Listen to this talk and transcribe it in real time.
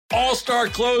All-star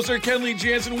closer Kenley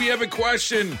Jansen, we have a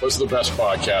question. What's the best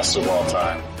podcast of all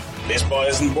time? Baseball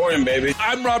isn't boring, baby.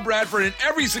 I'm Rob Bradford, and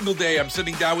every single day I'm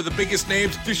sitting down with the biggest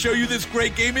names to show you this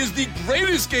great game is the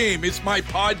greatest game. It's my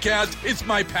podcast. It's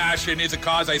my passion. It's a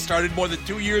cause I started more than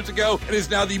 2 years ago and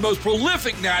is now the most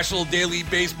prolific national daily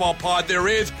baseball pod there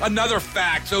is. Another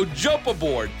fact. So jump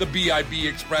aboard the BIB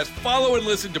Express. Follow and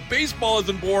listen to Baseball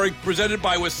Isn't Boring, presented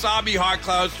by Wasabi Hot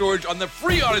Cloud Storage on the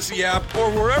free Odyssey app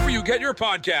or wherever you get your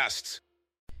podcasts.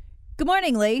 Good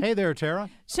morning, Lee. Hey there,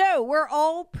 Tara. So we're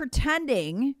all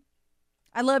pretending,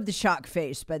 I love the shock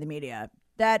face by the media,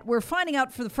 that we're finding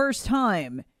out for the first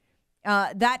time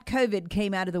that COVID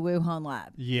came out of the Wuhan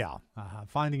lab. Yeah,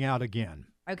 finding out again.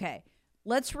 Okay,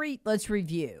 let's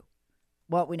review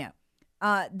what we know.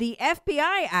 The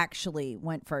FBI actually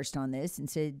went first on this and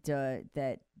said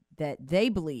that they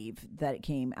believe that it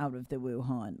came out of the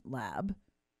Wuhan lab.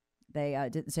 They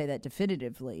didn't say that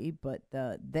definitively, but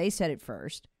they said it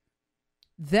first.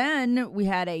 Then we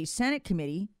had a Senate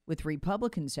committee with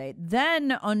Republicans say it.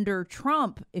 Then under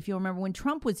Trump, if you remember when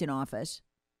Trump was in office,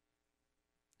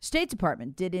 State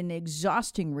Department did an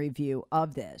exhausting review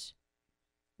of this,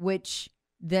 which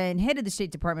then head of the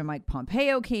State Department, Mike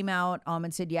Pompeo, came out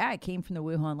and said, yeah, it came from the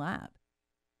Wuhan lab.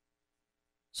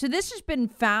 So this has been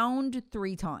found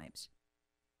 3 times.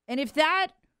 And if that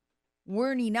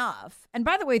weren't enough, and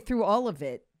by the way, through all of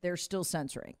it, they're still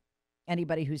censoring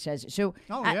anybody who says it. So,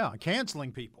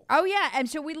 canceling people. Oh, yeah. And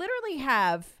so we literally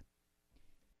have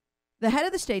the head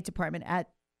of the State Department at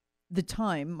the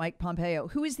time, Mike Pompeo,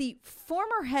 who is the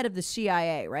former head of the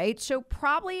CIA, right? So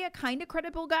probably a kind of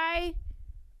credible guy,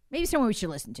 maybe someone we should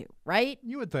listen to, right?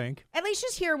 You would think. At least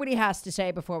just hear what he has to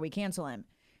say before we cancel him.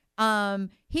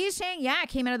 He's saying, yeah, it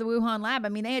came out of the Wuhan lab. I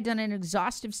mean, they had done an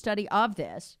exhaustive study of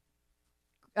this.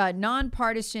 A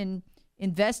nonpartisan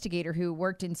investigator who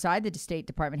worked inside the State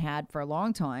Department had for a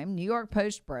long time. New York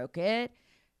Post broke it.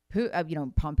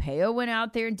 Pompeo went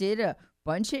out there and did a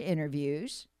bunch of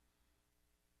interviews.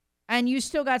 And you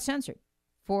still got censored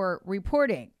for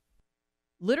reporting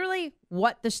literally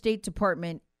what the State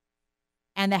Department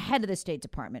and the head of the State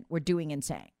Department were doing and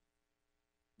saying.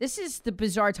 This is the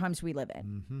bizarre times we live in.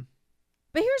 Mm-hmm.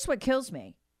 But here's what kills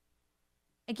me.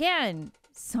 Again,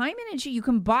 Simon & Schuster, you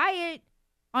can buy it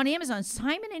on Amazon.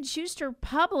 Simon & Schuster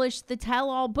published the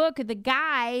tell-all book of the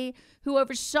guy who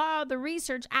oversaw the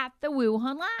research at the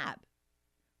Wuhan lab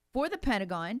for the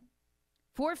Pentagon,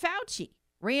 for Fauci.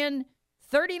 Ran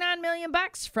 $39 million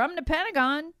from the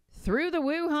Pentagon through the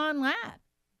Wuhan lab.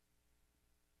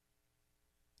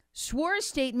 Swore a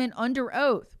statement under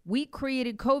oath. We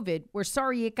created COVID. We're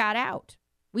sorry it got out.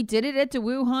 We did it at the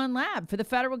Wuhan lab for the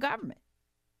federal government.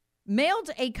 Mailed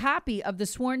a copy of the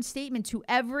sworn statement to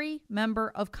every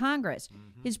member of Congress.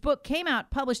 Mm-hmm. His book came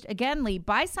out, published again, Lee,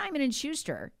 by Simon &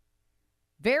 Schuster.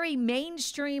 Very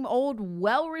mainstream, old,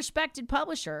 well-respected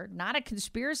publisher, not a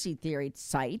conspiracy theory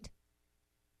site.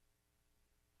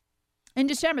 In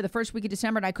December, the first week of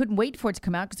December, and I couldn't wait for it to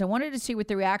come out because I wanted to see what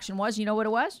the reaction was. You know what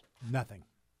it was? Nothing.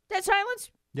 Dead silence.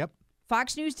 Yep.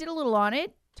 Fox News did a little on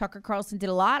it. Tucker Carlson did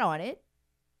a lot on it.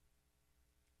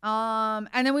 And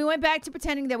then we went back to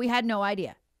pretending that we had no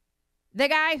idea. The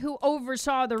guy who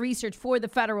oversaw the research for the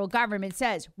federal government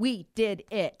says, we did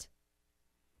it.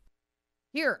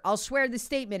 Here, I'll swear the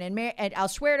statement and I'll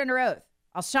swear it under oath.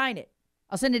 I'll sign it.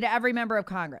 I'll send it to every member of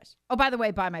Congress. Oh, by the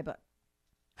way, buy my book.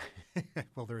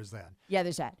 Well, there is that. Yeah,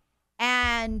 there's that.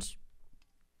 And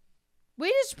we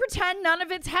just pretend none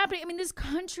of it's happening. I mean, this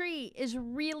country is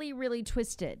really, really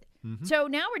twisted. Mm-hmm. So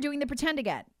now we're doing the pretend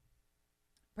again.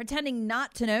 Pretending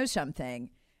not to know something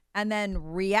and then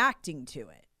reacting to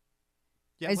it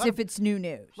as if it's new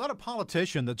news. Let a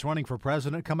politician that's running for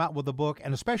president come out with a book,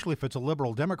 and especially if it's a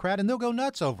liberal Democrat, and they'll go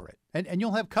nuts over it. And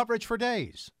you'll have coverage for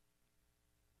days.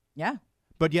 Yeah.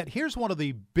 But yet here's one of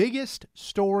the biggest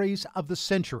stories of the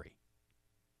century.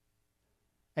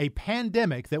 A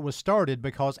pandemic that was started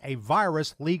because a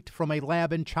virus leaked from a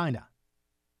lab in China.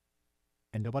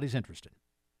 And nobody's interested.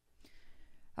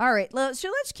 All right, so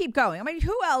let's keep going. I mean,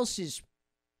 who else is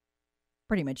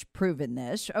pretty much proven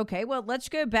this? Okay, well, let's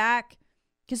go back,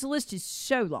 because the list is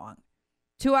so long,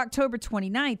 to October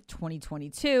 29th,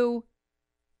 2022.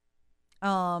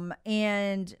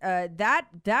 And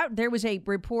there was a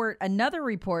report, another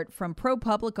report from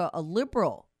ProPublica, a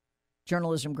liberal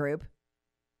journalism group.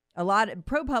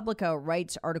 ProPublica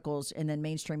writes articles and then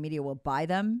mainstream media will buy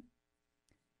them.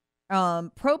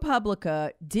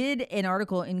 ProPublica did an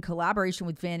article in collaboration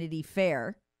with Vanity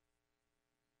Fair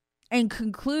and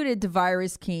concluded the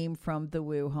virus came from the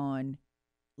Wuhan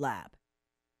lab.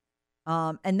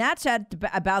 And that's at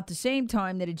about the same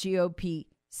time that a GOP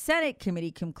Senate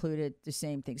committee concluded the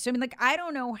same thing. So, I mean, like, I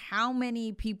don't know how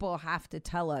many people have to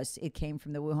tell us it came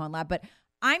from the Wuhan lab, but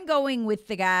I'm going with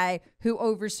the guy who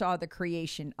oversaw the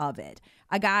creation of it,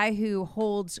 a guy who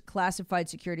holds classified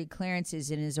security clearances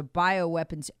and is a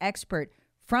bioweapons expert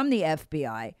from the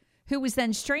FBI, who was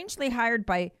then strangely hired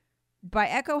by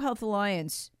Echo Health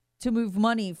Alliance to move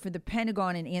money for the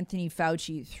Pentagon and Anthony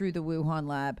Fauci through the Wuhan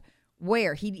lab,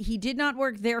 where he did not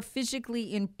work there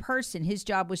physically in person. His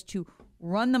job was to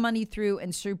run the money through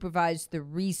and supervise the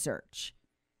research.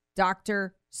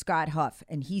 Dr. Scott Huff.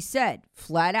 And he said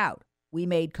flat out, we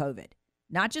made COVID.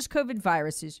 Not just COVID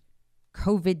viruses,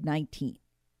 COVID-19.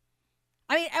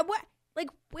 I mean,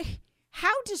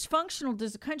 how dysfunctional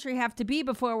does the country have to be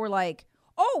before we're like,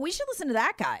 oh, we should listen to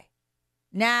that guy?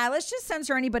 Nah, let's just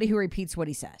censor anybody who repeats what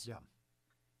he says. Yeah.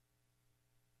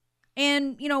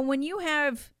 And, when you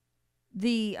have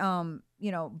the, Biden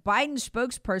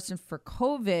spokesperson for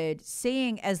COVID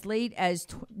saying as late as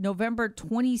November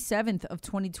 27th of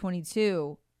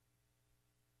 2022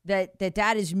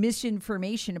 that is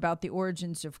misinformation about the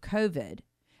origins of COVID.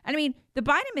 I mean, the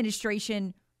Biden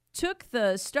administration took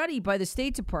the study by the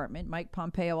State Department, Mike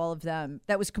Pompeo, all of them,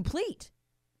 that was complete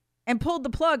and pulled the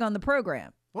plug on the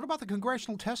program. What about the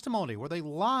congressional testimony where they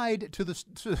lied to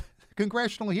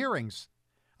congressional hearings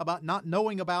about not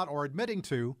knowing about or admitting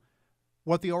to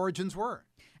what the origins were?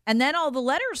 And then all the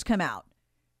letters come out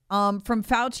from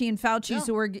Fauci and Fauci's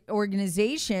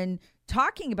organization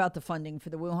talking about the funding for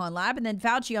the Wuhan lab. And then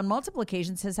Fauci on multiple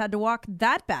occasions has had to walk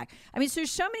that back. I mean, so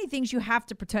there's so many things you have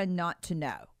to pretend not to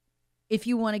know if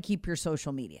you want to keep your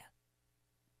social media.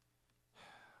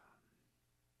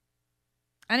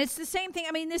 And it's the same thing.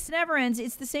 I mean, this never ends.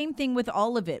 It's the same thing with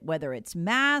all of it, whether it's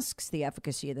masks, the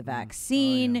efficacy of the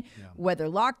vaccine, whether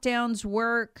lockdowns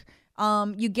work.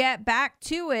 You get back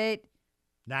to it.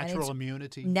 Natural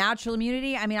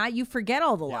immunity. I mean, you forget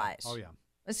all the lies. Oh, yeah.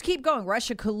 Let's keep going.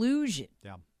 Russia collusion.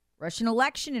 Yeah. Russian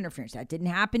election interference. That didn't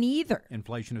happen either.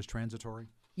 Inflation is transitory.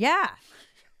 Yeah.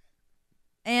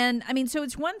 And, I mean, so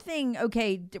it's one thing,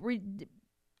 okay,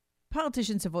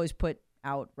 politicians have always put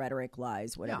out rhetoric,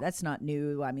 lies, whatever. Yeah. That's not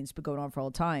new. I mean, it's been going on for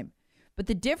all time. But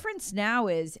the difference now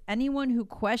is anyone who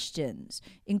questions,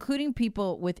 including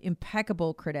people with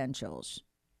impeccable credentials,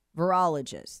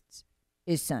 virologists,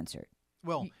 is censored.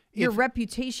 Well, your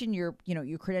reputation, your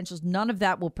credentials, none of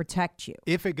that will protect you.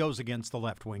 If it goes against the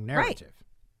left-wing narrative. Right.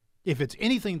 If it's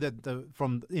anything that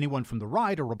from anyone from the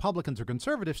right or Republicans or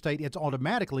conservative state, it's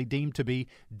automatically deemed to be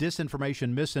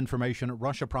disinformation, misinformation,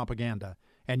 Russia propaganda,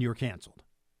 and you're canceled.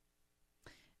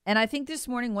 And I think this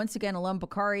morning, once again, Alum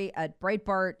Bakari at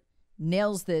Breitbart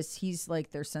nails this. He's like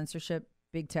their censorship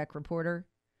big tech reporter.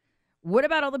 What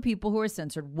about all the people who are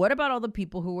censored? What about all the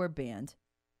people who are banned?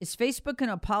 Is Facebook going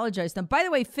to apologize to them? By the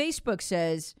way, Facebook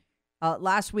says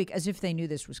last week, as if they knew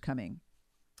this was coming.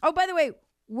 Oh, by the way,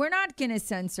 we're not going to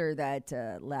censor that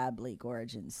lab leak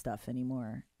origin stuff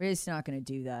anymore. We're just not going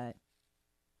to do that.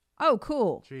 Oh,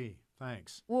 cool. Gee,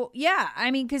 thanks. Well, yeah. I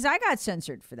mean, because I got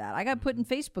censored for that. I got put in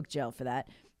Facebook jail for that.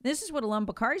 This is what Alum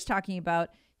Bakari's talking about.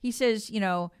 He says,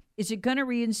 is it going to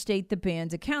reinstate the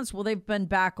banned accounts? Well, they've been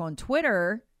back on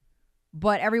Twitter.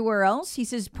 But everywhere else, he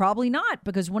says probably not,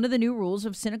 because one of the new rules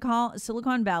of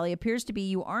Silicon Valley appears to be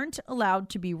you aren't allowed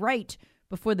to be right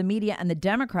before the media and the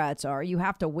Democrats are. You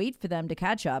have to wait for them to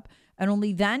catch up, and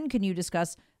only then can you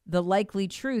discuss the likely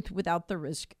truth without the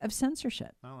risk of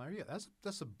censorship. Oh, there you go.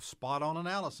 That's a spot-on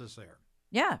analysis there.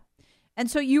 Yeah.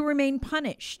 And so you remain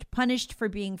punished for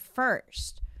being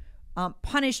first.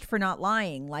 Punished for not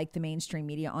lying like the mainstream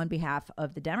media on behalf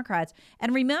of the Democrats.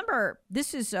 And remember,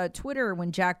 this is Twitter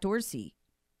when Jack Dorsey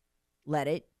led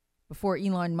it before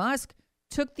Elon Musk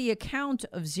took the account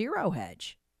of Zero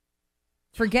Hedge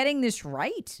for getting this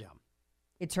right. Yeah.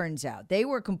 It turns out they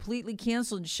were completely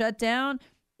canceled and shut down.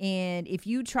 And if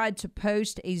you tried to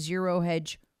post a Zero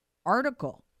Hedge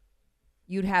article,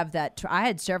 you'd have that. I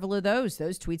had several of those.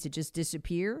 Those tweets would just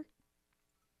disappear.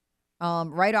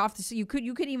 Right off the, you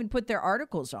could even put their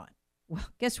articles on. Well,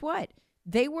 guess what?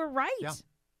 They were right.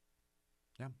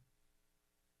 Yeah.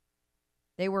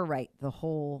 They were right the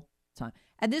whole time.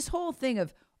 And this whole thing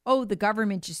of, the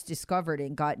government just discovered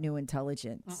and got new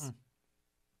intelligence.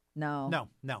 No.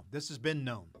 This has been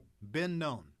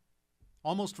known.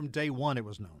 Almost from day one, it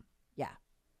was known. Yeah.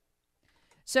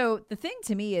 So the thing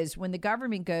to me is when the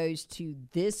government goes to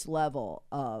this level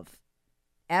of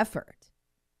effort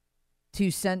to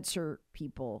censor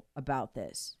people about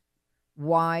this,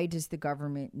 why does the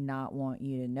government not want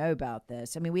you to know about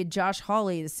this? I mean, we had Josh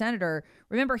Hawley, the senator.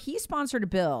 Remember, he sponsored a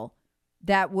bill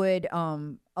that would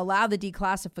allow the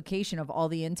declassification of all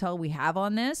the intel we have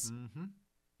on this. Mm-hmm.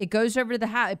 It goes over to the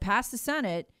House. It passed the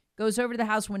Senate, goes over to the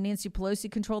House when Nancy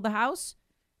Pelosi controlled the House,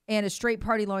 and a straight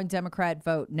party line Democrat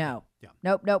vote no. Yeah.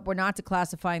 Nope, we're not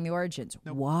declassifying the origins.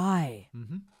 Nope. Why?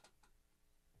 Mm-hmm.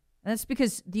 That's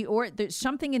because there's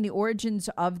something in the origins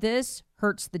of this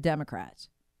hurts the Democrats.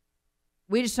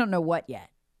 We just don't know what yet.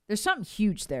 There's something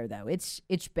huge there, though. It's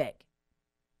big.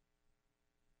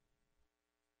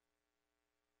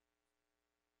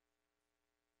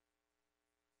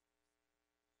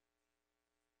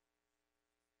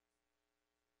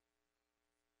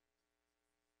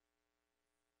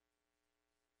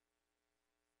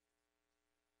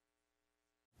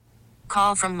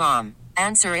 Call from mom.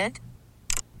 Answer it.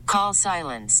 Call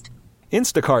silenced.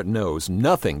 Instacart knows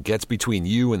nothing gets between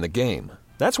you and the game.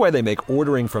 That's why they make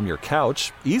ordering from your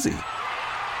couch easy.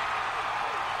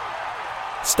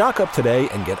 Stock up today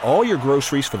and get all your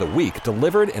groceries for the week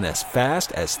delivered in as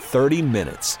fast as 30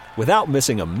 minutes without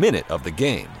missing a minute of the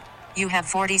game. You have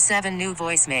 47 new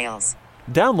voicemails.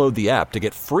 Download the app to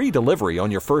get free delivery on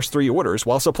your first 3 orders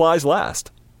while supplies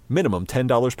last. Minimum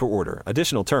 $10 per order.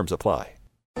 Additional terms apply.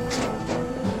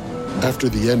 After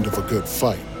the end of a good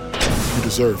fight, you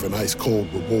deserve an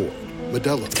ice-cold reward.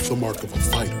 Modelo, the mark of a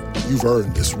fighter. You've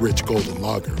earned this rich golden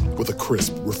lager with a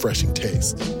crisp, refreshing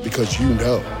taste. Because you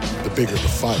know, the bigger the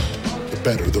fight, the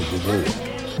better the reward.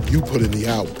 You put in the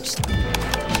hours,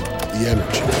 the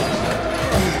energy,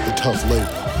 the tough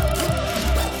labor.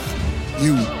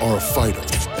 You are a fighter,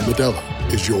 and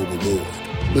Modelo is your reward.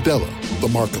 Modelo, the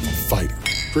mark of a fighter.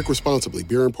 Drink responsibly.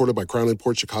 Beer imported by Crown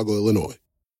Imports, Chicago, Illinois.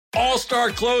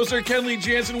 All-star closer Kenley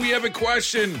Jansen, we have a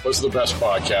question. What's the best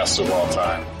podcast of all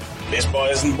time? Baseball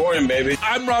isn't boring, baby.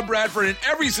 I'm Rob Bradford, and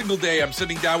every single day I'm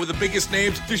sitting down with the biggest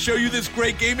names to show you this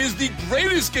great game is the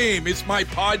greatest game. It's my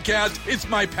podcast. It's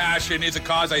my passion. It's a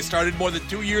cause I started more than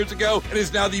 2 years ago and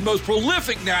is now the most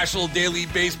prolific national daily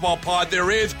baseball pod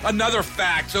there is. Another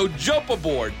fact, so jump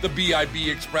aboard the BIB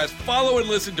Express. Follow and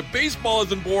listen to Baseball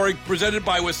Isn't Boring, presented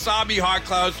by Wasabi Hot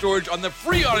Cloud Storage on the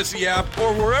free Odyssey app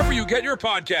or wherever you get your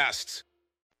podcasts.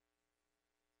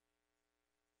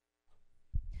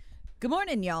 Good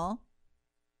morning, y'all.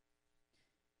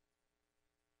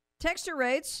 Texter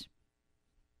writes,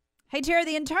 hey, Tara,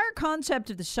 the entire concept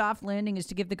of the soft landing is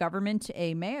to give the government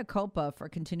a mea culpa for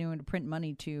continuing to print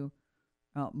money to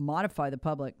modify the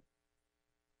public.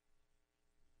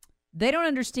 They don't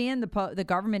understand the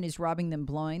government is robbing them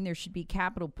blind. There should be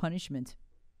capital punishment.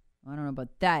 I don't know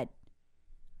about that.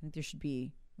 I think there should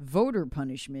be voter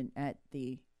punishment at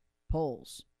the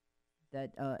polls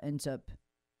that ends up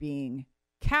being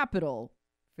capital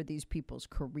for these people's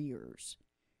careers.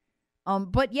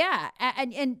 But yeah,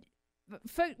 and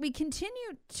we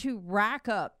continue to rack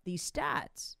up these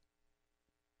stats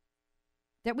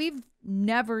that we've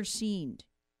never seen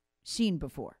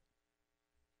before,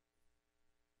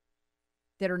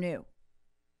 that are new.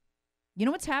 You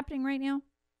know what's happening right now?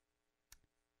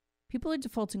 People are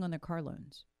defaulting on their car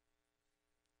loans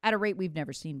at a rate we've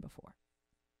never seen before.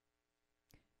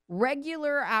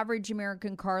 Regular average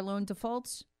American car loan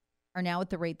defaults are now at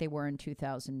the rate they were in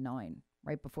 2009,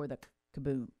 right before the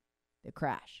kaboom, the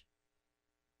crash.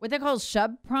 What they call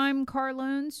subprime car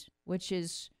loans, which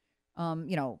is,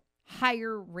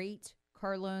 higher rate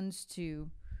car loans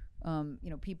to,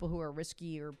 people who are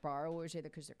riskier borrowers, either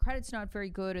because their credit's not very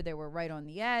good or they were right on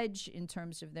the edge in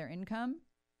terms of their income.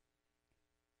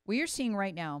 We are seeing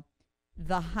right now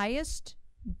the highest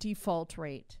default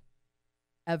rate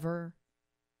ever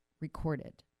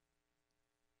recorded.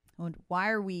 And why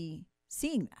are we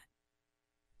seeing that?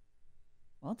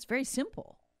 Well, it's very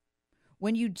simple.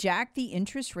 When you jack the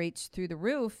interest rates through the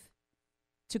roof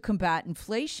to combat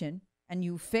inflation, and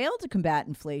you fail to combat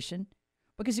inflation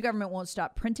because the government won't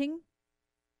stop printing,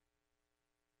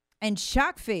 and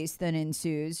shock face then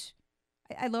ensues.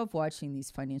 I love watching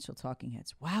these financial talking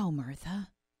heads. Wow, Martha.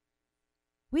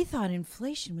 We thought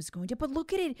inflation was going to, but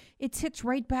look at it. It ticked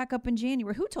right back up in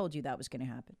January. Who told you that was going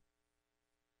to happen?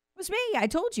 It was me. I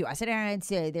told you. I said,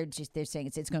 they're saying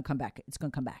it's going to come back. It's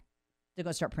going to come back. They're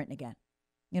going to start printing again.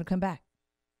 It'll come back.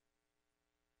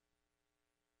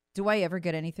 Do I ever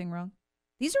get anything wrong?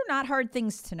 These are not hard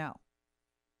things to know.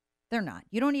 They're not.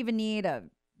 You don't even need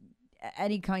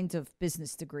any kind of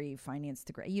business degree, finance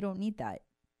degree. You don't need that.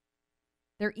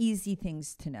 They're easy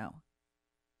things to know.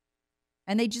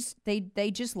 And they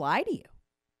just lie to you.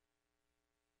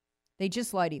 They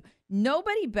just lie to you.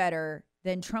 Nobody better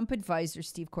than Trump advisor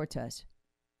Steve Cortes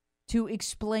to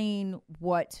explain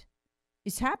what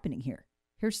is happening here.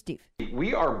 Here's Steve.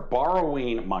 We are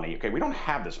borrowing money. Okay, we don't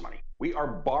have this money. We are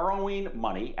borrowing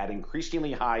money at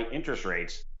increasingly high interest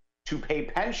rates to pay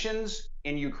pensions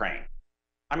in Ukraine.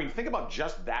 I mean, think about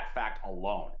just that fact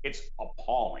alone. It's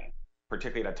appalling.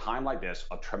 particularly at a time like this,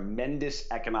 of tremendous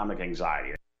economic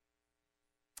anxiety.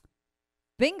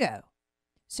 Bingo.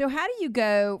 So how do you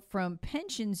go from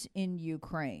pensions in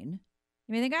Ukraine?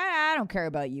 You may think, I don't care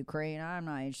about Ukraine. I'm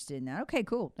not interested in that. Okay,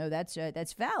 cool. No, that's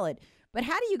valid. But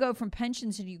how do you go from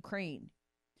pensions in Ukraine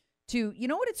to, you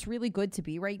know what it's really good to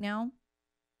be right now?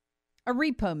 A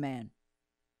repo man.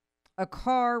 A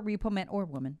car repo man or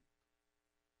woman.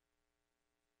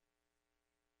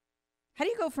 How do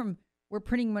you go from we're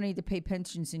printing money to pay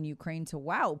pensions in Ukraine to,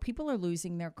 wow, people are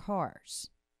losing their cars?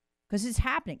 Because it's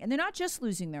happening. And they're not just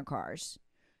losing their cars.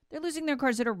 They're losing their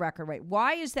cars at a record rate.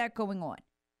 Why is that going on?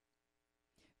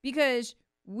 Because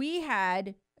we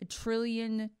had $1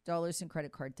 trillion in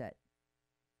credit card debt.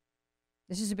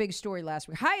 This is a big story last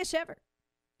week. Highest ever.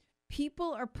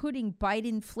 People are putting Biden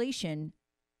inflation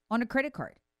on a credit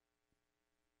card.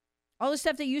 All the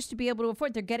stuff they used to be able to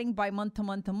afford, they're getting by month to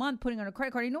month to month, putting on a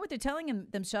credit card. You know what they're telling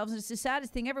themselves? And it's the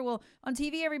saddest thing ever. Well, on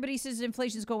TV, everybody says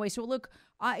inflation's going away. So look,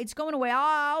 it's going away.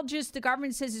 The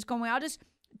government says it's going away. I'll just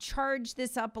charge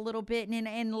this up a little bit.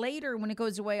 And later, when it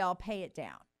goes away, I'll pay it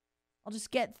down. I'll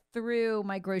just get through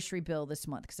my grocery bill this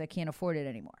month because I can't afford it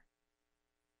anymore.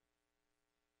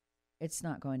 It's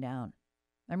not going down.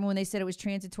 Remember when they said it was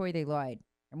transitory, they lied.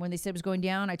 And when they said it was going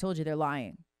down, I told you they're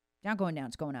lying. It's not going down,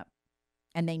 it's going up.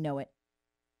 And they know it.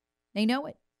 They know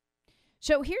it.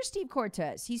 So here's Steve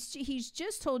Cortes. He's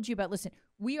just told you about, listen,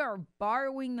 we are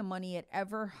borrowing the money at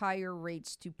ever higher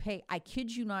rates to pay, I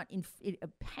kid you not,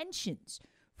 pensions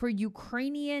for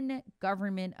Ukrainian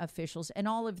government officials and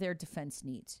all of their defense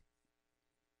needs.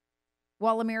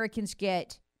 While Americans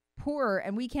get poorer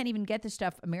and we can't even get the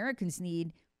stuff Americans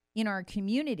need in our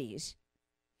communities.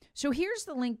 So here's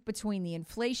the link between the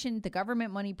inflation, the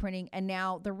government money printing, and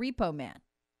now the repo man.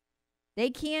 They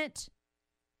can't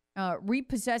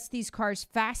repossess these cars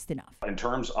fast enough. In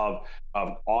terms of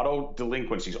auto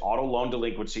delinquencies, auto loan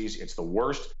delinquencies, it's the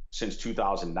worst since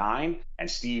 2009. And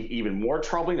Steve, even more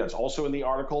troubling, that's also in the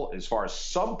article, as far as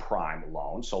subprime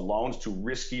loans, so loans to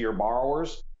riskier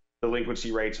borrowers,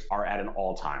 delinquency rates are at an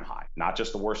all-time high. Not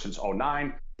just the worst since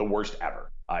 2009, the worst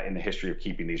ever in the history of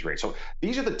keeping these rates. So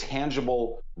these are the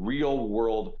tangible,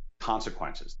 real-world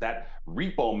consequences that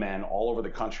repo men all over the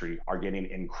country are getting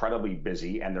incredibly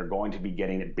busy, and they're going to be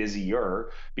getting busier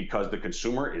because the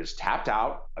consumer is tapped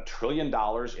out $1 trillion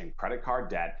in credit card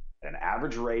debt at an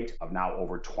average rate of now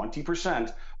over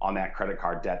 20% on that credit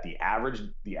card debt. The average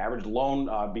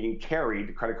loan being carried,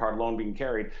 the credit card loan being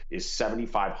carried, is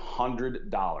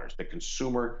 $7,500. The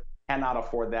consumer cannot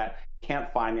afford that,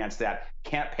 can't finance that,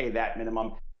 can't pay that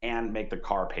minimum, and make the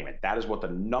car payment. That is what the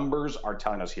numbers are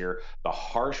telling us here, the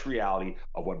harsh reality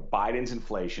of what Biden's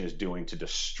inflation is doing to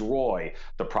destroy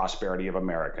the prosperity of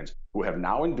Americans who have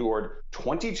now endured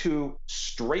 22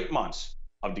 straight months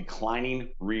of declining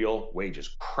real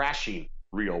wages, crashing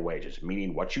real wages,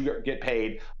 meaning what you get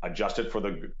paid adjusted for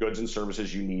the goods and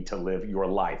services you need to live your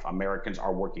life. Americans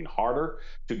are working harder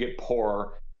to get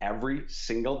poorer every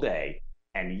single day,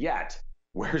 and yet,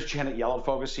 where's Janet Yellen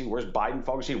focusing? Where's Biden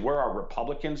focusing? Where are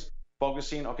Republicans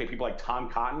focusing? Okay, people like Tom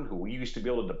Cotton, who we used to be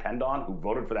able to depend on, who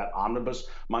voted for that omnibus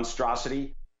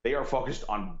monstrosity, they are focused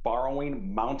on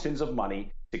borrowing mountains of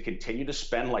money to continue to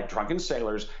spend like drunken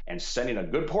sailors and sending a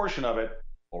good portion of it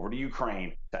over to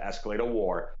Ukraine to escalate a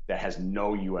war that has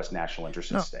no U.S. national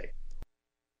interest at stake.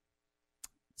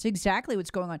 It's exactly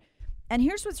what's going on. And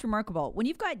here's what's remarkable. When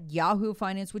you've got Yahoo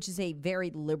Finance, which is a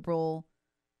very liberal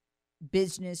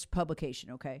business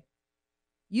publication, okay,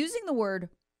 using the word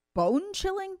bone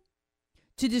chilling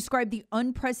to describe the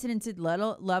unprecedented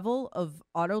level of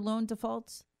auto loan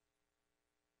defaults.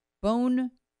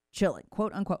 Bone chilling,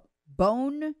 quote unquote,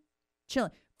 bone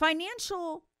chilling.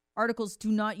 Financial articles do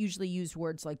not usually use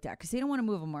words like that because they don't want to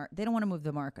move they don't want to move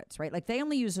the markets, right? Like they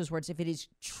only use those words if it is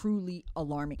truly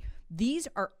alarming. These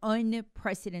are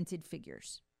unprecedented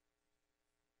figures.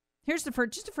 Here's the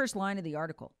first line of the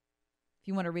article. If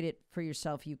you want to read it for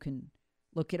yourself, you can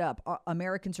look it up.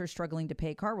 Americans are struggling to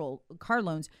pay car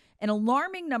loans. An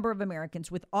alarming number of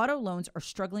Americans with auto loans are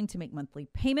struggling to make monthly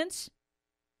payments.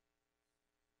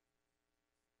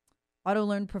 Auto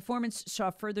loan performance saw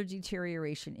further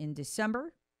deterioration in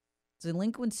December.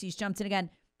 Delinquencies jumped. And again,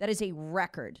 that is a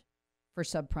record for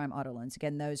subprime auto loans.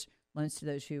 Again, those loans to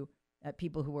those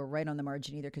people who were right on the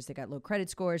margin, either because they got low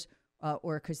credit scores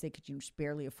or because they could just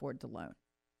barely afford the loan.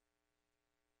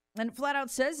 And it flat out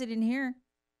says it in here.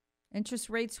 Interest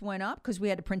rates went up because we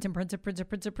had to print. So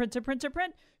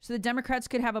the Democrats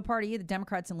could have a party. The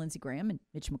Democrats and Lindsey Graham and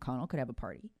Mitch McConnell could have a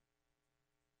party.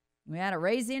 We had to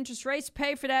raise the interest rates,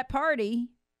 pay for that party.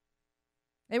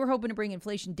 They were hoping to bring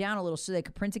inflation down a little so they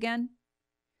could print again.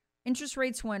 Interest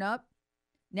rates went up.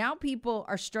 Now people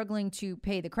are struggling to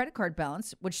pay the credit card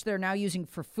balance, which they're now using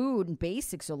for food and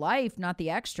basics of life, not the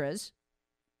extras.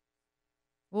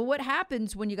 Well, what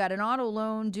happens when you got an auto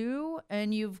loan due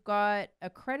and you've got a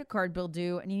credit card bill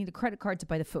due and you need a credit card to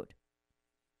buy the food?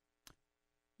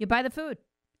 You buy the food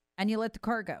and you let the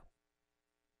car go.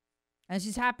 And this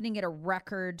is happening at a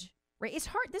record rate. It's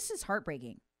hard. This is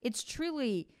heartbreaking. It's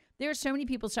truly, there are so many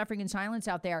people suffering in silence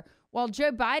out there while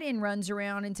Joe Biden runs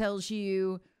around and tells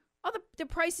you, oh, the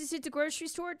prices at the grocery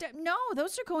store. No,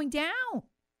 those are going down.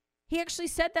 He actually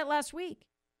said that last week.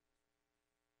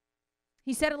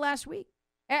 He said it last week.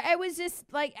 I was just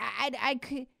like, I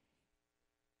could,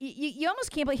 you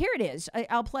almost can't play. Here it is.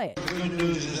 I'll play it. The good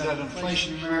news is that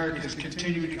inflation in America is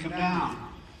continuing to come down.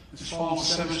 It's fallen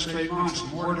 7 straight months.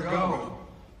 More to go.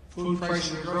 Food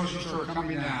prices at the grocery store are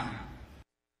coming down.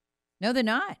 No, they're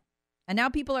not. And now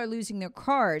people are losing their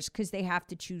cars because they have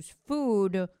to choose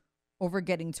food over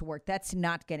getting to work. That's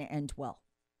not going to end well.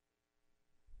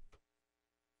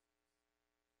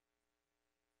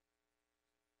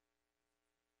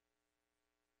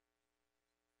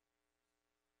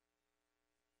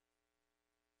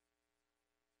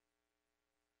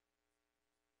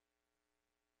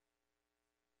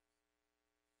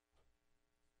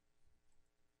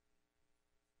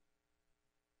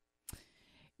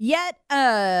 Yet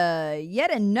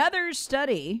another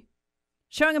study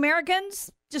showing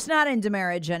Americans just not into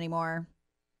marriage anymore.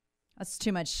 That's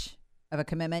too much of a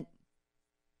commitment.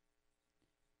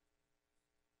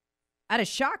 At a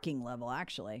shocking level,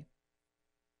 actually.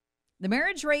 The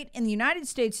marriage rate in the United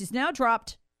States is now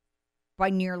dropped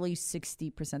by nearly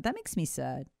 60%. That makes me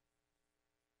sad.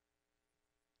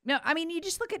 No, I mean, you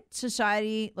just look at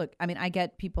society. Look, I mean, I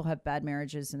get people have bad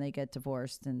marriages and they get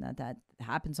divorced and that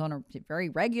happens on a very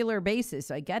regular basis.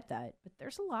 I get that. But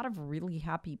there's a lot of really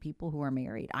happy people who are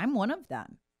married. I'm one of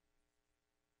them.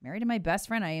 Married to my best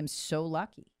friend. I am so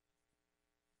lucky.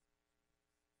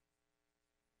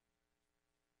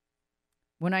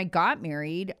 When I got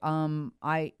married, I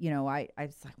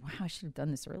was like, wow, I should have done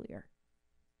this earlier.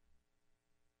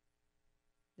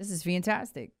 This is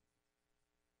fantastic.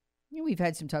 You know, we've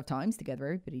had some tough times together.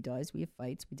 Everybody does. We have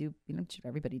fights. We do.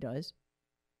 Everybody does.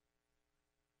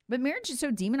 But marriage is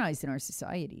so demonized in our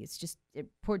society. It's just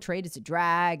portrayed as a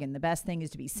drag, and the best thing is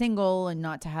to be single and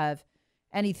not to have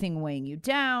anything weighing you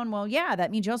down. Well, yeah,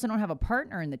 that means you also don't have a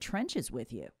partner in the trenches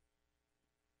with you.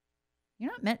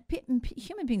 You're not meant.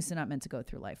 Human beings are not meant to go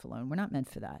through life alone. We're not meant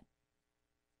for that.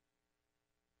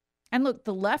 And look,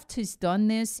 the left has done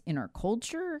this in our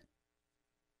culture.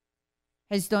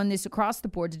 Has done this across the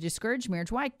board to discourage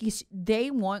marriage. Why? Because they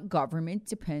want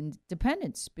government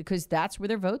dependence because that's where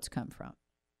their votes come from.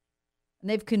 And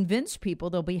they've convinced people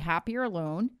they'll be happier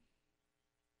alone.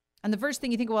 And the first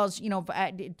thing you think, well, is, if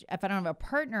I don't have a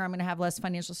partner, I'm going to have less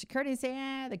financial security. They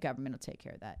say, the government will take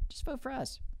care of that. Just vote for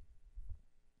us.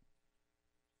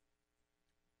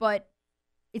 But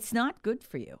it's not good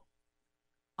for you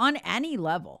on any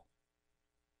level.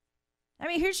 I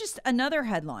mean, here's just another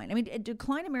headline. I mean, a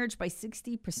decline in marriage by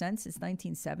 60% since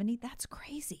 1970. That's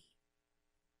crazy.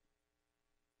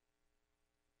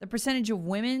 The percentage of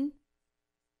women,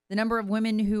 the number of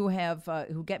women who have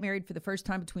who get married for the first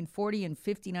time between 40 and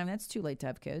 59, that's too late to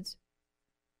have kids,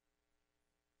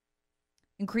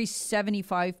 increased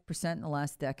 75% in the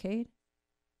last decade.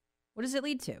 What does it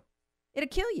lead to? It'll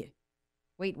kill you.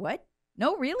 Wait, what?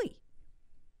 No, really.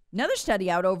 Another study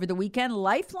out over the weekend,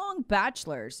 lifelong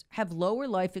bachelors have lower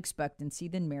life expectancy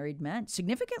than married men,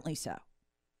 significantly so.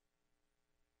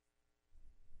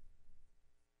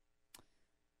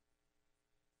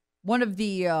 One of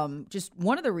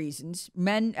the reasons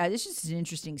men, this is an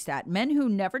interesting stat, men who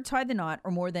never tie the knot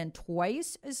are more than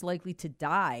twice as likely to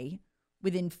die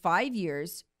within 5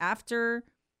 years after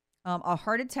a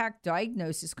heart attack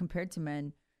diagnosis compared to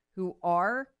men who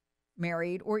are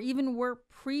married or even were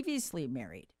previously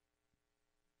married.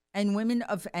 And women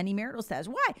of any marital status.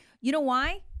 Why? You know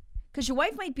why? Because your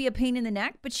wife might be a pain in the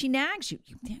neck, but she nags you.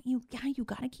 You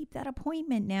got to keep that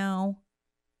appointment now.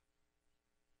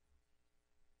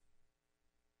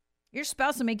 Your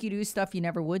spouse will make you do stuff you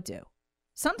never would do.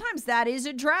 Sometimes that is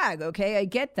a drag, okay? I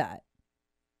get that.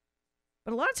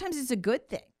 But a lot of times it's a good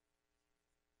thing.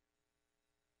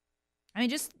 I mean,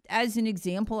 just as an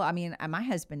example, I mean, my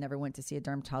husband never went to see a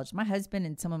dermatologist. My husband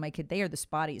and some of my kids, they are the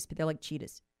spottiest, but they're like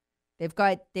cheetahs. They've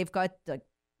got the,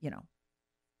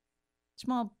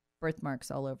 small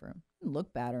birthmarks all over them. Doesn't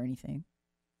look bad or anything.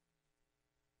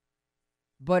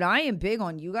 But I am big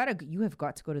on you have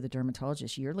got to go to the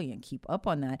dermatologist yearly and keep up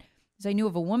on that. Because I knew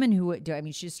of a woman who,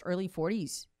 she's just early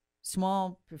 40s,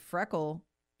 small freckle,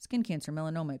 skin cancer,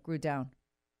 melanoma, it grew down.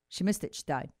 She missed it. She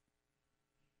died.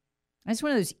 It's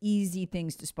one of those easy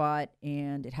things to spot,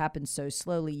 and it happens so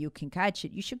slowly you can catch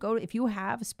it. You should go, if you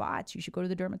have spots, you should go to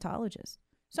the dermatologist.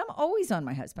 So I'm always on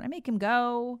my husband. I make him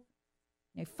go.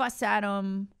 I fuss at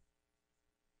him.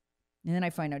 And then I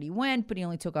find out he went, but he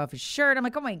only took off his shirt. I'm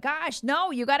like, oh my gosh,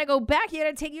 no, you got to go back. You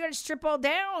got to strip all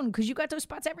down because you got those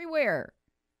spots everywhere.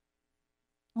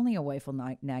 Only a wife will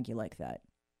nag you like that.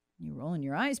 You roll in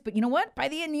your eyes, but you know what?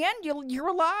 In the end, you're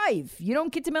alive. You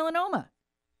don't get to melanoma.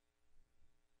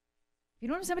 If you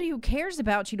don't have somebody who cares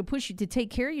about you to push you to take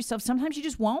care of yourself, sometimes you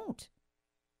just won't.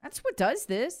 That's what does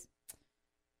this.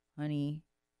 Honey,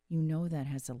 you know that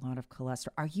has a lot of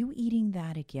cholesterol. Are you eating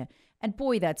that again? And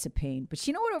boy, that's a pain. But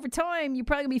you know what? Over time, you're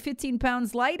probably going to be 15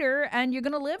 pounds lighter and you're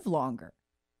going to live longer.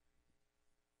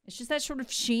 It's just that sort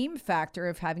of shame factor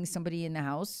of having somebody in the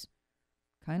house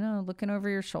kind of looking over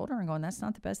your shoulder and going, that's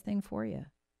not the best thing for you.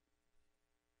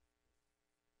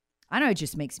 I know it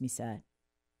just makes me sad.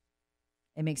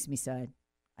 It makes me sad.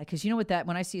 Because you know what,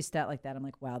 when I see a stat like that, I'm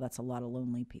like, wow, that's a lot of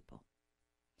lonely people.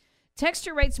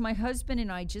 Texter writes, my husband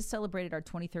and I just celebrated our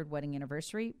 23rd wedding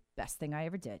anniversary. Best thing I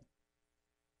ever did.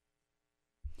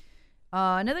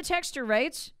 Another texter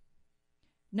writes,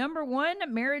 number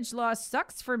 1, marriage law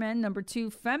sucks for men. Number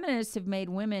 2, feminists have made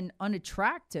women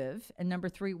unattractive. And number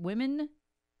 3, women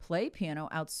play piano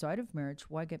outside of marriage.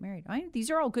 Why get married? These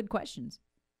are all good questions.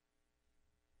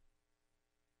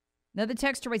 Another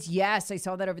texter writes, yes, I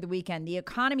saw that over the weekend. The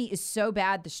economy is so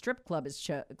bad, the strip club is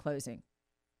closing.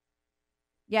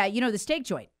 Yeah, the steak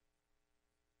joint.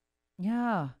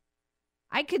 Yeah.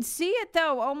 I could see it,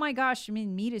 though. Oh, my gosh.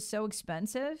 Meat is so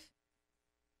expensive.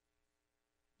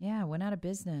 Yeah, went out of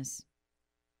business.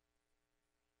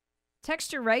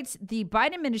 Texter writes, the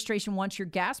Biden administration wants your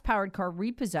gas-powered car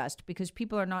repossessed because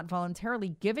people are not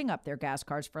voluntarily giving up their gas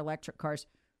cars for electric cars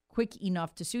quick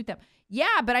enough to suit them.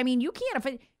 Yeah, but you can't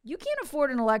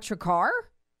afford an electric car.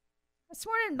 That's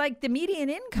more than like the median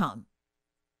income.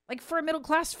 Like for a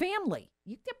middle-class family.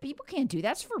 People can't do that.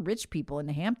 That's for rich people in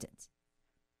the Hamptons.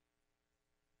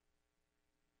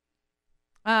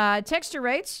 Texter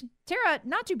writes, Tara,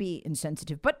 not to be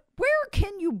insensitive, but where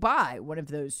can you buy one of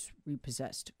those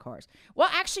repossessed cars? Well,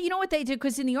 actually, you know what they did?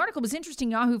 Because in the article, it was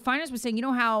interesting. Yahoo Finance was saying, you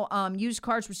know how used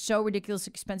cars were so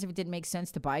ridiculously expensive, it didn't make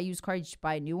sense to buy a used car. You just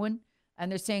buy a new one.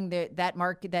 And they're saying that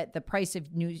the price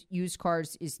of new used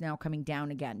cars is now coming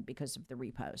down again because of the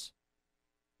repos.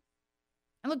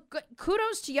 And look,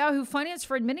 kudos to Yahoo Finance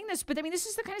for admitting this. But this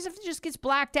is the kind of stuff that just gets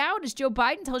blacked out as Joe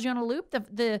Biden tells you on a loop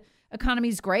the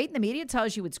economy's great and the media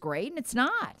tells you it's great, and it's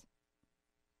not.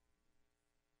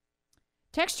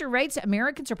 Texter writes,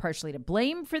 Americans are partially to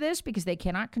blame for this because they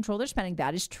cannot control their spending.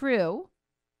 That is true.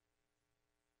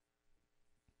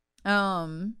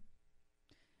 Texter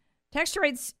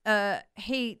writes,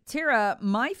 hey, Tara,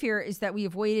 my fear is that we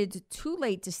have waited too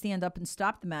late to stand up and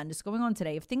stop the madness going on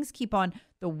today. If things keep on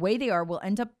the way they are, we'll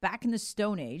end up back in the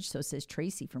Stone Age. So says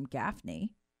Tracy from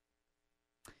Gaffney.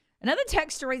 Another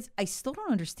texter writes, I still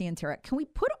don't understand, Tara. Can we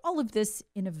put all of this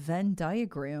in a Venn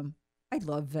diagram? I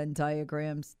love Venn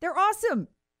diagrams. They're awesome.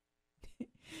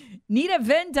 Need a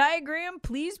Venn diagram?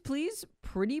 Please,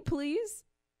 pretty please.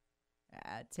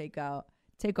 Take off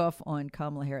on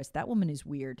Kamala Harris. That woman is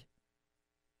weird.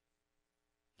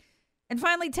 And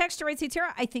finally, texter writes, hey,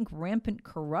 Tara, I think rampant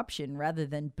corruption rather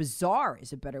than bizarre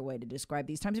is a better way to describe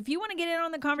these times. If you want to get in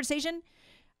on the conversation,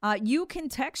 you can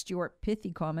text your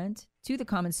pithy comment to the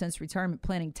Common Sense Retirement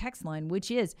Planning text line, which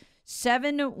is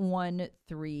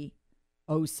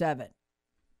 71307.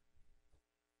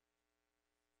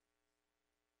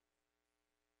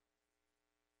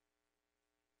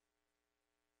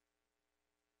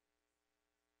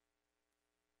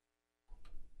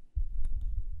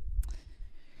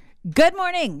 Good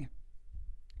morning.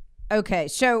 Okay,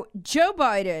 so Joe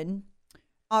Biden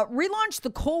relaunched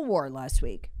the Cold War last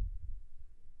week.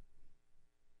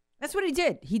 That's what he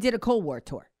did. He did a Cold War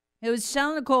tour. It was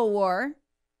selling the Cold War,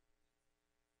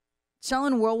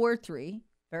 selling World War III.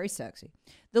 Very sexy.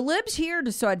 The libs here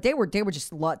decided they loved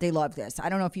this. I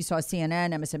don't know if you saw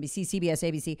CNN, MSNBC, CBS,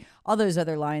 ABC, all those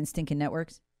other lion stinking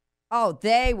networks. Oh,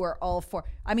 they were all for.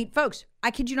 Folks, I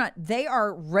kid you not. They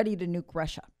are ready to nuke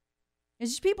Russia.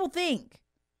 It's just people think.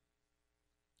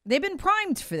 They've been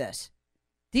primed for this.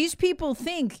 These people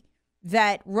think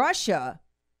that Russia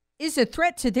is a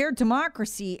threat to their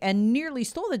democracy and nearly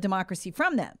stole the democracy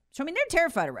from them. So, they're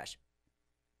terrified of Russia.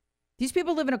 These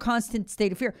people live in a constant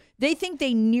state of fear. They think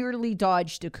they nearly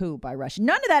dodged a coup by Russia.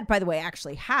 None of that, by the way,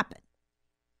 actually happened.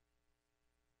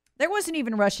 There wasn't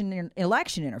even Russian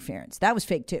election interference. That was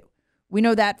fake, too. We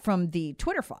know that from the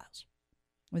Twitter files.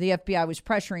 where the FBI was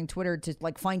pressuring Twitter to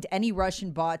like find any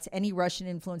Russian bots, any Russian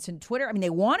influence in Twitter. I mean, they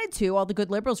wanted to. All the good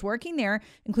liberals working there,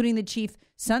 including the chief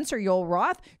censor, Yoel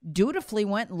Roth, dutifully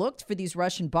went and looked for these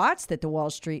Russian bots that the Wall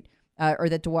Street or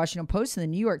that the Washington Post and the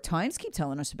New York Times keep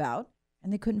telling us about,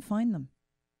 and they couldn't find them.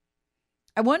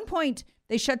 At one point,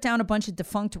 they shut down a bunch of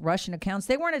defunct Russian accounts.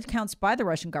 They weren't accounts by the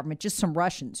Russian government, just some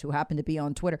Russians who happened to be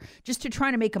on Twitter, just to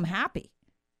try to make them happy.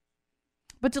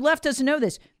 But the left doesn't know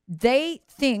this. They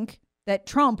think that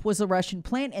Trump was a Russian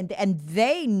plant, and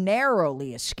they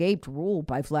narrowly escaped rule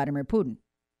by Vladimir Putin.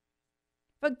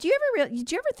 But did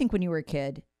you ever think when you were a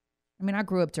kid? I mean, I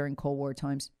grew up during Cold War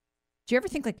times. Did you ever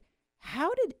think, like,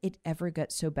 how did it ever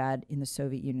get so bad in the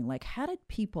Soviet Union? Like, how did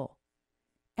people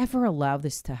ever allow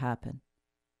this to happen?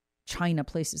 China,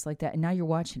 places like that. And now you're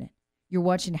watching it. You're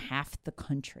watching half the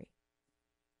country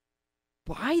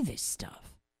buy this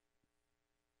stuff.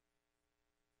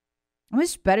 I mean,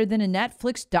 it's better than a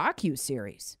Netflix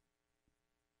docuseries.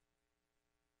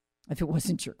 If it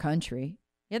wasn't your country.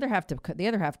 The other half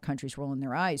of countries rolling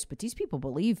their eyes, but these people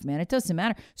believe, man, it doesn't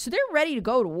matter. So they're ready to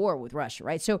go to war with Russia,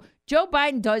 right? So Joe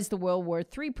Biden does the World War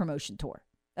III promotion tour.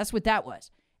 That's what that was.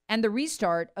 And the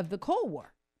restart of the Cold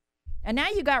War. And now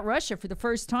you got Russia for the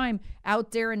first time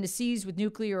out there in the seas with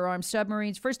nuclear-armed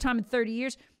submarines. First time in 30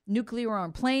 years,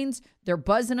 nuclear-armed planes. They're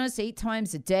buzzing us 8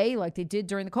 times a day like they did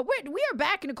during the Cold War. We are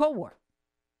back in the Cold War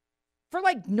for,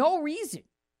 like, no reason.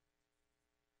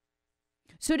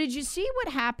 So did you see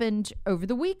what happened over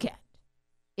the weekend?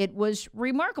 It was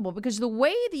remarkable because the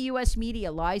way the U.S.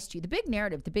 media lies to you, the big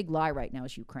narrative, the big lie right now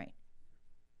is Ukraine.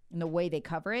 And the way they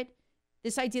cover it,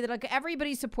 this idea that, like,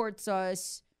 everybody supports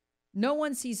us, no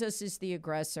one sees us as the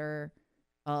aggressor,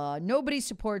 nobody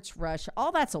supports Russia.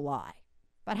 All that's a lie.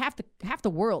 About half the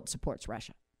world supports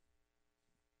Russia.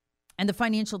 And the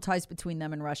financial ties between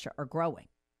them and Russia are growing,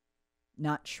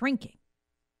 not shrinking.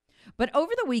 But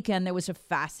over the weekend, there was a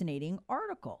fascinating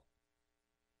article.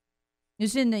 It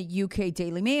was in the UK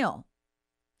Daily Mail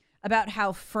about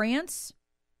how France,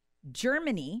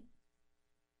 Germany,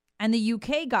 and the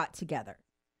UK got together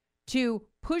to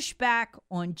push back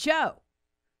on Joe.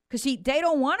 Because they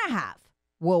don't want to have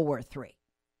World War III,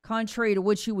 contrary to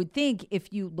what you would think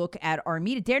if you look at our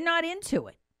media. They're not into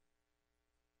it.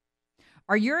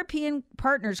 Our European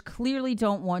partners clearly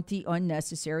don't want the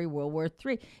unnecessary World War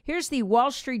III. Here's the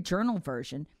Wall Street Journal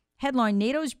version. Headline,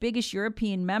 NATO's biggest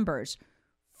European members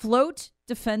float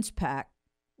defense pact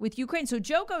with Ukraine. So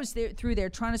Joe goes through there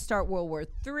trying to start World War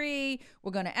III.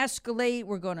 We're going to escalate.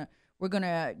 We're going to,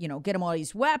 get them all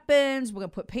these weapons. We're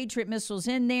going to put Patriot missiles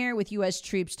in there with U.S.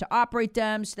 troops to operate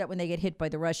them so that when they get hit by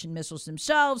the Russian missiles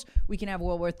themselves, we can have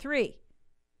World War III.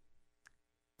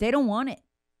 They don't want it.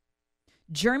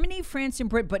 Germany, France, and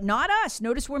Britain, but not us.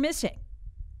 Notice we're missing.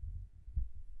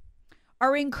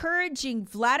 Are encouraging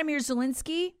Vladimir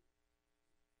Zelensky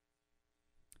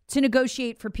to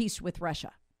negotiate for peace with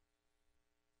Russia.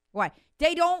 Why?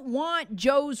 They don't want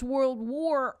Joe's World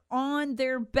War on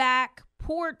their back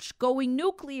porch going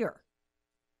nuclear.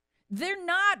 They're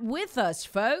not with us,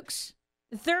 folks.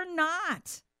 They're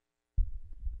not.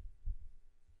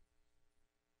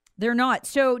 They're not.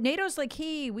 So NATO's like,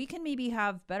 hey, we can maybe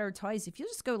have better ties. If you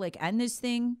just go like end this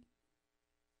thing.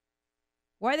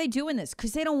 Why are they doing this?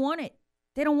 Because they don't want it.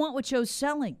 They don't want what Joe's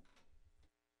selling.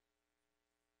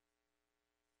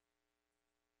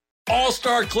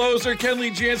 All-star closer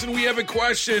Kenley Jansen, we have a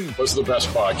question. What's the best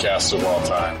podcast of all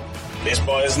time?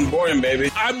 Baseball isn't boring, baby.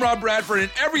 I'm Rob Bradford,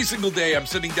 and every single day I'm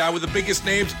sitting down with the biggest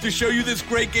names to show you this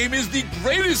great game is the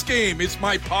greatest game. It's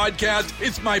my podcast.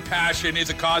 It's my passion. It's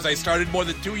a cause I started more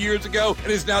than 2 years ago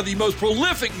and is now the most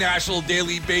prolific national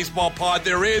daily baseball pod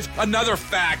there is. Another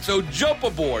fact, so jump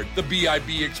aboard the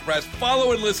BIB Express.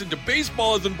 Follow and listen to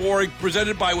Baseball Isn't Boring,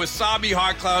 presented by Wasabi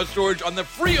Hot Cloud Storage on the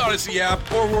free Odyssey app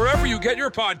or wherever you get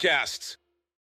your podcasts.